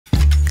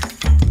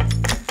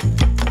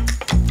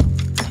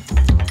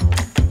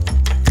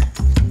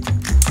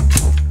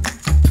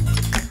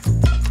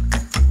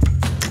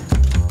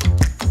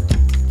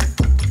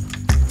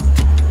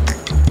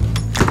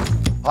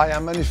Hi,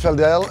 I'm Manu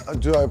Feildel.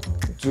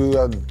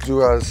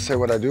 Do I say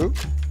what I do?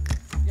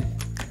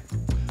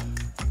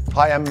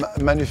 Hi, I'm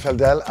Manu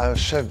Feildel. I'm a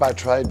chef by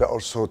trade, but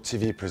also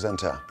TV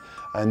presenter.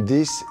 And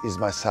this is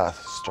my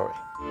South story.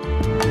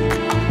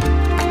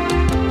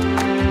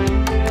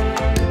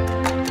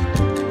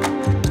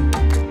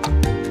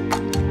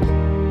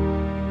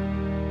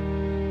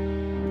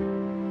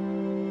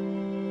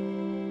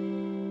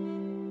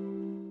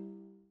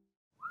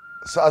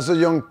 So as a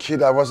young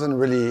kid, I wasn't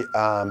really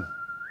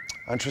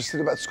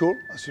interested about school,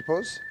 I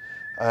suppose.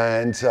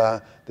 And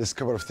there's a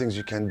couple of things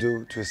you can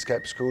do to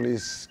escape school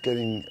is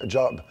getting a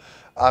job.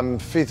 I'm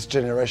fifth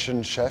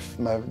generation chef.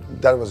 My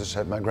dad was a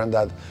chef, my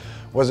granddad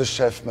was a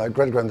chef, my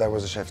great-granddad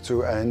was a chef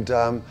too. And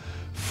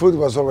food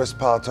was always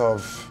part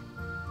of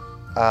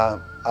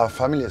our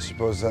family, I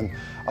suppose. And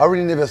I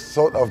really never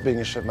thought of being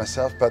a chef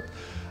myself, but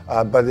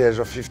by the age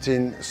of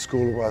 15,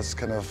 school was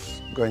kind of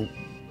going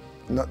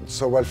not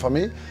so well for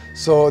me.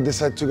 So I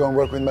decided to go and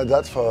work with my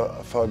dad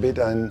for a bit,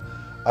 and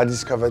I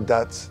discovered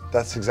that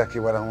that's exactly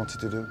what I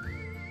wanted to do.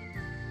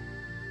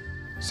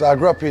 So I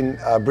grew up in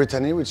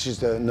Brittany, which is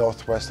the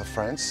northwest of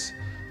France,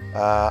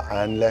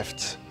 and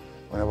left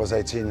when I was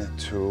 18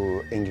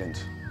 to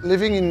England.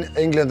 Living in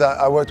England,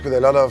 I worked with a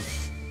lot of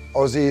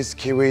Aussies,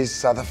 Kiwis,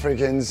 South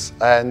Africans,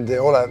 and they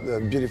all had a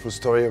beautiful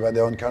story about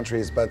their own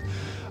countries, but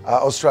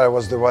Australia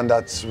was the one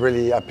that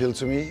really appealed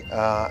to me,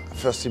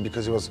 firstly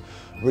because it was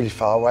really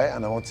far away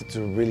and I wanted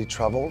to really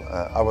travel.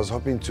 I was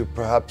hoping to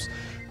perhaps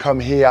come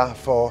here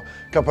for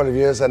a couple of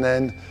years and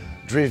then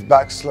drift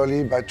back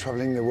slowly by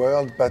traveling the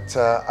world, but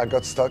I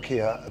got stuck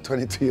here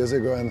 22 years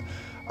ago and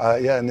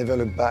yeah, I never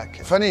looked back.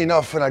 Funny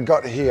enough, when I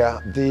got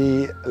here,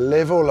 the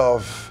level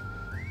of,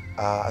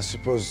 I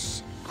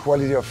suppose,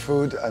 quality of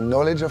food and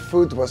knowledge of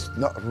food was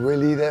not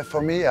really there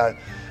for me.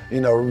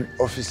 You know,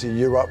 obviously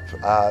Europe,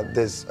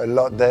 there's a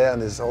lot there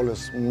and there's all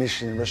those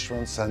Michelin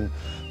restaurants and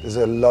there's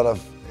a lot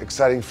of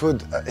exciting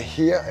food.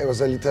 Here it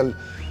was a little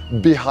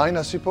behind,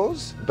 I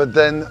suppose. But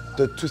then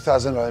the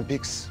 2000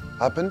 Olympics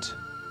happened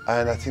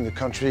and I think the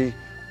country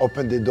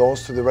opened the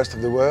doors to the rest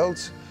of the world.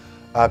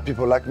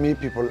 People like me,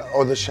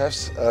 other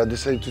chefs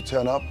decided to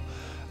turn up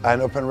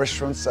and open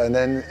restaurants, and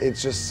then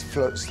it's just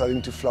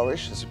starting to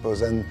flourish, I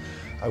suppose. And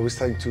we're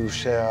starting to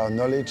share our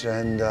knowledge,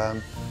 and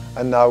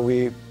now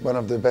we're one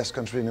of the best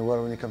countries in the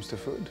world when it comes to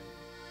food.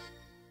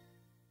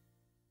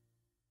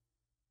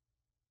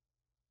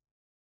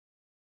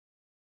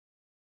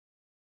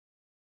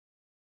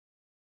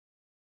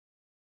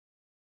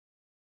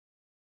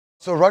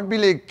 So rugby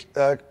league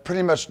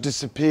pretty much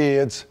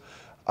disappeared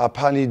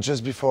apparently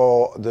just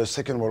before the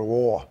Second World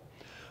War.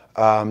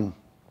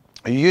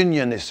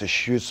 Union is a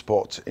huge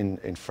sport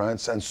in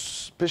France, and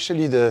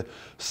especially the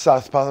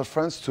south part of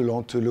France,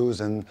 Toulon,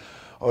 Toulouse, and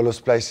all those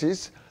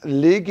places.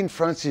 League in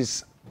France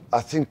is,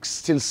 I think,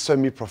 still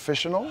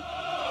semi-professional.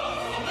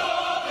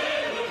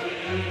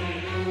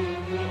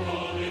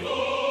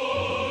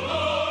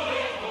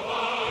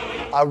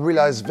 I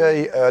realized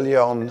very early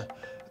on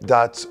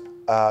that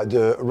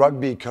the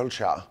rugby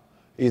culture,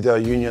 either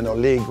union or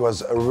league,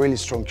 was a really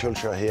strong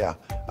culture here.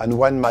 And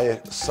when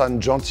my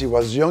son Jonty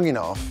was young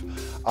enough,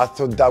 I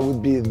thought that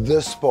would be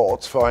the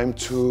sport for him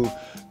to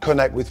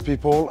connect with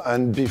people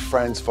and be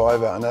friends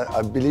forever. And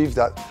I believe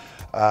that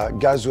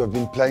guys who have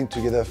been playing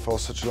together for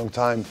such a long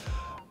time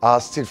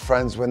are still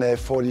friends when they're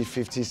 40,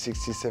 50,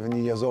 60,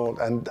 70 years old.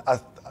 And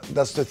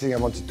that's the thing I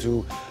wanted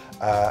to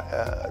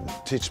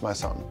teach my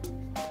son.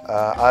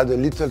 I had a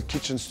little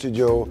kitchen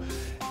studio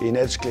in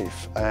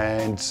Edgecliff,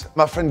 and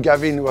my friend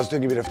Gavin was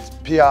doing a bit of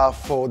PR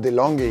for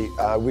DeLonghi,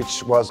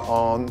 which was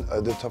on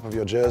the top of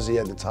your jersey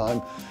at the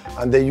time,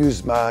 and they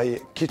used my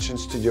kitchen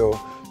studio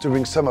to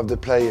bring some of the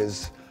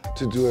players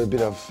to do a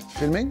bit of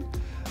filming.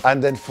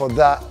 And then for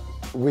that,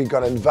 we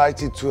got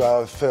invited to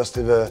our first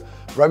ever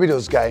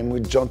Rabbitohs game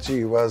with Jonty,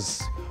 who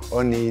was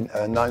only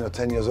 9 or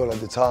 10 years old at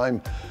the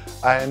time.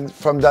 And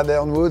from that day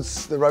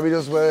onwards, the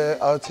Rabbitohs were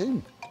our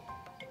team.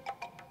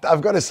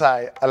 I've got to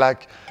say,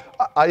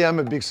 I am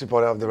a big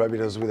supporter of the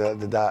Rabbitohs with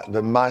the dad,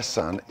 but my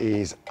son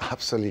is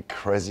absolutely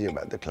crazy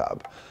about the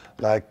club.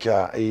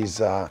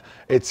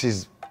 It's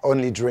his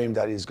only dream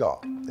that he's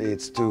got.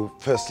 It's to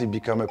firstly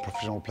become a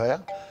professional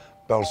player,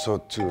 but also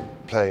to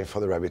play for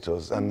the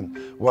Rabbitohs and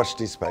watch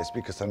this space,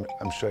 because I'm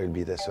sure he'll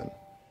be there soon.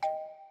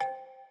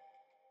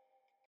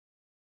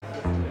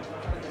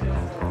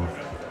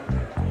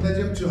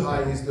 Medium to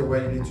high is the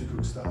way you need to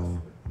cook stuff.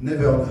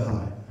 Never on a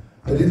high.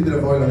 A little bit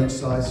of oil on each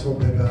side,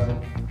 salt,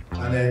 pepper,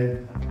 and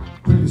then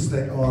put your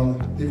steak on.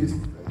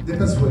 It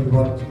depends what you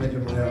want,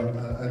 medium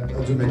rare.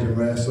 I'll do medium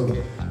rare, so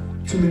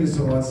 2 minutes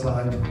on one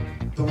side,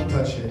 don't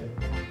touch it.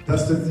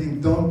 That's the thing,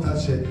 don't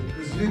touch it.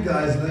 Because you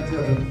guys like to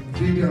have a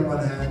baby on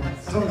one hand,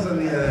 tongues on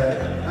the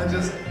air, and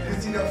just,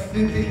 you see that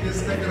flipping the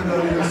steak on the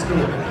little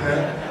scoop,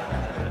 okay?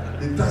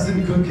 It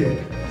doesn't cook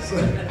it. So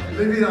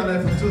leave it on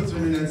there for 2 or 3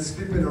 minutes,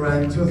 flip it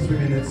around 2 or 3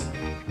 minutes,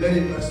 let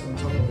it rest on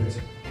top of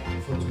it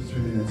for 2 or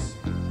 3 minutes.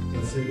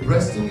 That's it.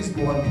 Resting is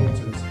more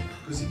important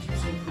because it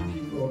keeps on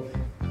cooking or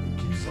it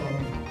keeps on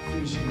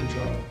finishing the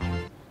job.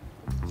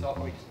 So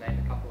we just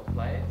name a couple of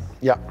players.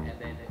 Yeah. And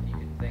then if you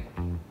can think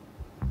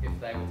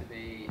they were to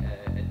be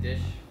a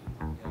dish,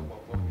 you know,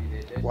 what would be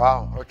their dish?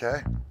 Wow,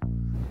 okay.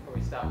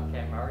 Probably start with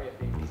Cam Murray, I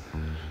think.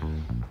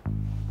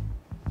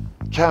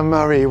 Cam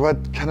Murray,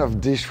 what kind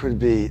of dish would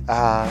be?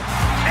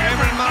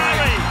 Cameron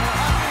Murray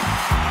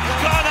has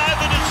gone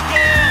over to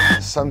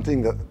score.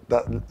 Something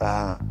that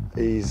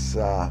is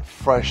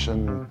fresh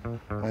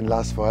and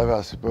lasts forever,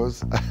 I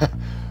suppose.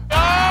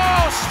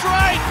 Oh,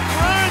 straight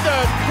through the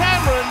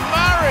Cameron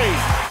Murray.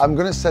 I'm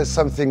gonna say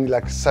something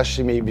like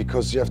sashimi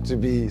because you have to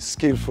be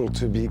skillful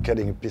to be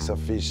cutting a piece of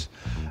fish,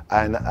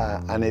 and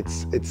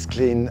it's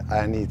clean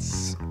and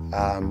it's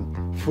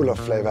full of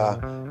flavor,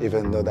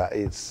 even though that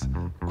it's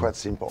quite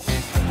simple.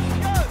 And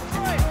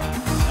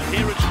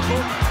here it's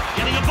Cook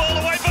getting a ball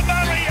away from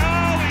Murray.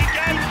 Oh, he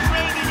goes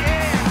through the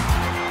air.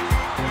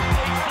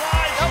 He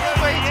flies through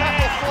the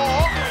air.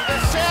 The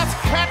South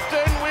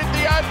captain with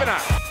the opener.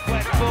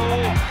 Wet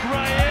ball,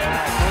 Graham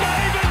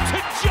gave it to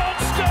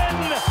Johnston.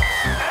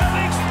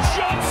 Alex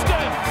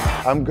Johnston.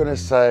 I'm gonna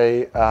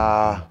say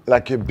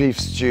like a beef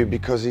stew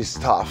because he's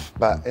tough,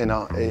 but you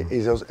know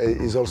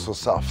he's also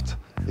soft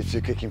if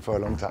you cook him for a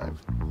long time.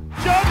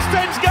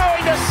 Johnston's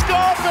going to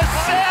score for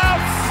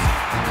South.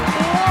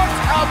 What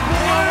a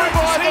blow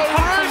by the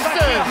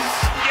Roosters.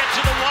 Get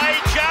to the way,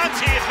 chance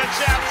here for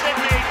South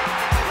Sydney.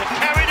 They've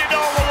carried it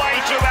all the way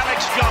to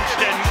Alex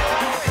Johnston.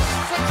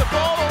 Puts the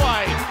ball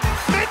away.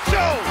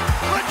 Mitchell,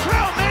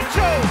 Latrell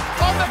Mitchell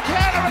on the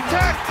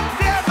counter-attack.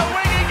 Down the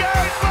wing he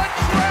goes.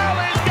 Latrell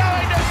is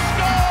going to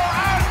score.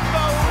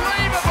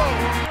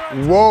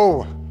 Unbelievable.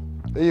 Whoa,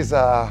 he's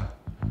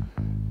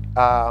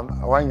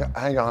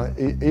hang on,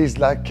 he's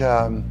like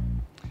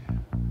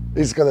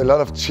he's got a lot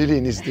of chili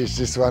in his dish.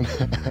 This one,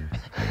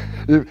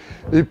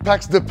 he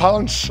packs the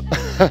punch.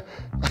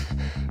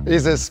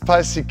 He's a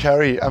spicy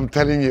curry. I'm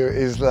telling you,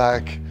 he's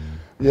like,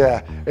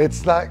 yeah,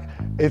 it's like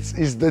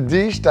it's the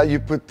dish that you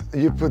put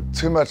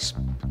too much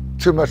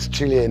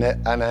chili in it,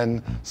 and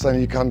then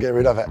suddenly you can't get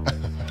rid of it.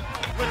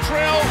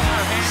 Latrell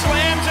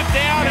slams it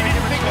down. He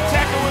didn't think the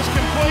tackle was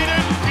completed.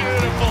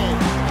 Beautiful.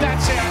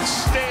 That's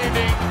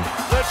outstanding.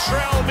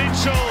 Latrell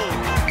Mitchell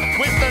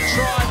with the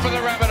try for the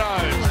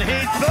Rabbitohs. And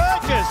here's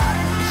Burgess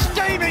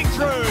steaming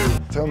through.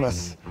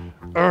 Thomas,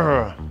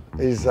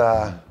 he's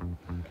a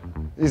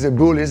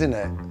bull, isn't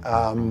it?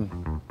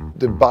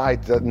 The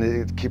bite that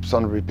it keeps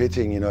on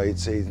repeating. You know, he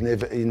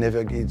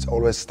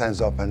always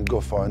stands up and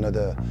go for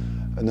another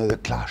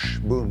clash.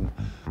 Boom.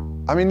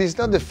 I mean, he's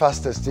not the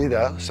fastest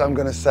either, so I'm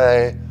gonna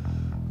say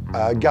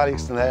garlic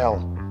snail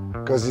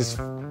because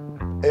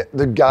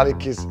the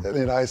garlic is,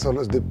 you know, it's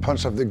always the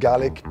punch of the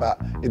garlic, but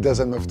it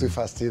doesn't move too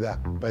fast either,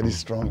 but he's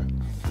strong.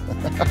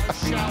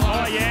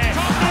 Oh, yeah.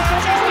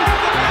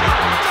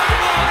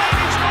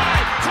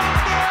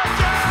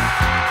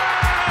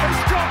 He's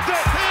dropped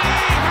it. He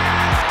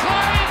has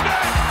claimed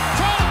it.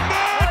 Tom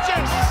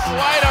Burgess.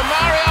 Way to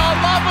Murray. Oh,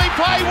 lovely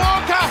play,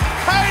 Walker.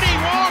 Cody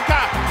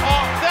Walker.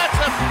 Oh, that's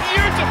a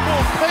beautiful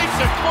piece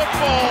of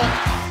football.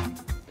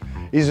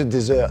 He's a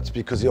dessert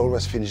because he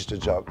always finishes the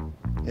job.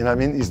 You know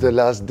what I mean? He's the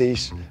last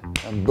dish,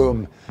 and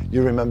boom,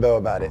 you remember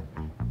about it.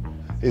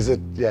 He's a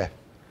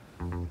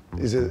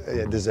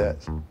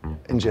dessert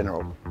in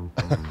general.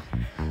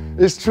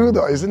 It's true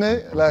though, isn't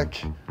it?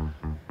 Like,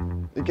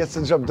 he gets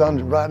the job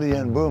done right at the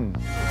end, boom. And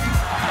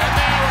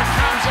now it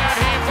comes out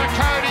here for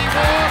Cody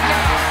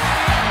Walker.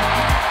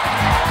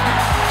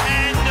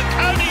 And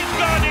Cody's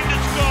gone in to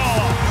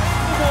score.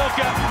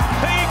 Walker,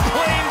 he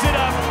cleans it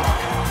up.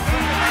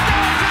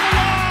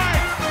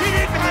 He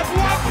didn't have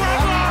one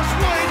run last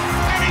week,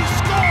 and he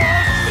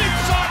scores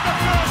inside the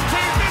first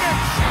 2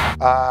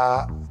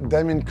 minutes.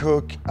 Damien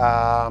Cook,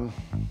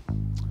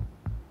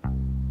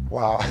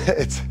 wow,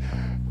 it's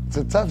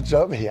a tough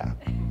job here.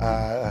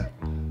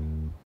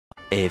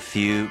 A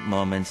few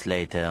moments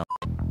later.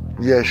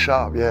 Yeah,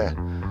 sharp, yeah.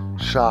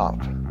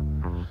 Sharp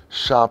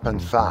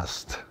and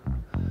fast.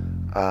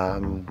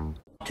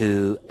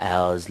 2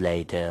 hours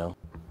later.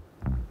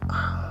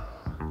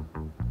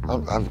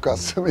 I've got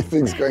so many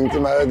things going to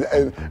my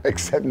head,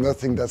 except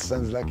nothing that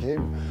sounds like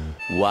him.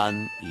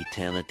 1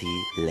 eternity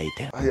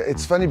later.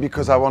 It's funny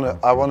because I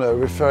wanna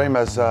refer him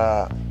as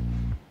a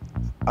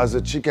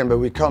chicken, but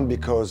we can't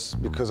because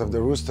of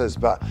the Roosters.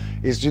 But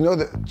is, you know,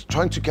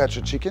 trying to catch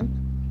a chicken,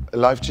 a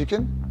live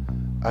chicken,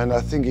 and I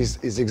think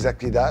he's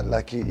exactly that.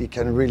 Like he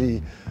can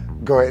really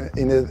go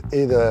in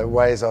either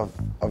ways of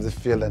the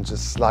field and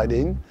just slide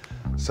in.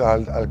 So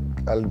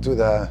I'll do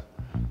the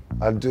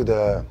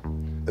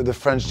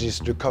French dish,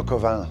 the coq au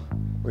vin,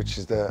 which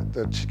is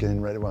the chicken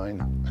in red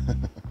wine.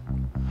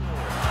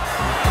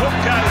 Cook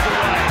goes